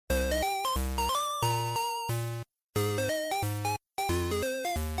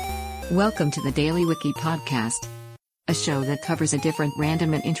Welcome to the Daily Wiki podcast, a show that covers a different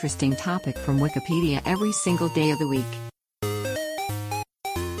random and interesting topic from Wikipedia every single day of the week.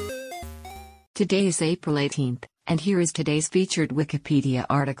 Today is April 18th, and here is today's featured Wikipedia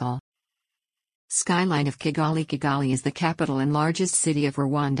article. Skyline of Kigali. Kigali is the capital and largest city of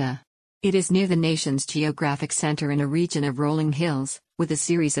Rwanda. It is near the nation's geographic center in a region of rolling hills, with a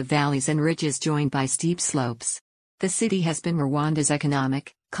series of valleys and ridges joined by steep slopes. The city has been Rwanda's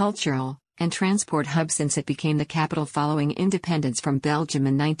economic, cultural, and transport hub since it became the capital following independence from Belgium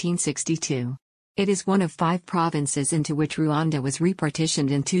in 1962. It is one of 5 provinces into which Rwanda was repartitioned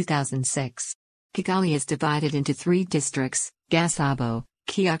in 2006. Kigali is divided into 3 districts, Gasabo,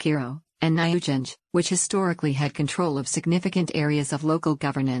 Kicukiro, and Nyugunge, which historically had control of significant areas of local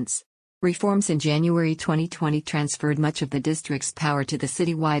governance. Reforms in January 2020 transferred much of the district's power to the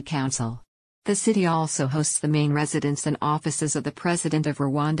citywide council. The city also hosts the main residence and offices of the President of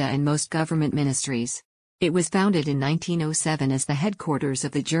Rwanda and most government ministries. It was founded in 1907 as the headquarters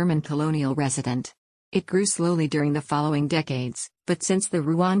of the German colonial resident. It grew slowly during the following decades, but since the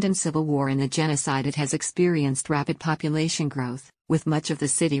Rwandan Civil War and the genocide it has experienced rapid population growth, with much of the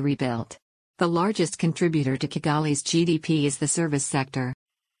city rebuilt. The largest contributor to Kigali's GDP is the service sector.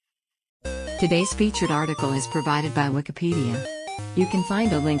 Today's featured article is provided by Wikipedia. You can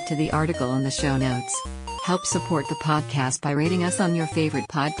find a link to the article in the show notes. Help support the podcast by rating us on your favorite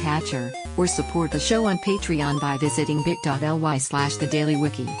podcatcher, or support the show on Patreon by visiting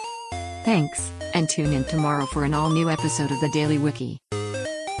bit.ly/thedailywiki. Thanks, and tune in tomorrow for an all-new episode of the Daily Wiki.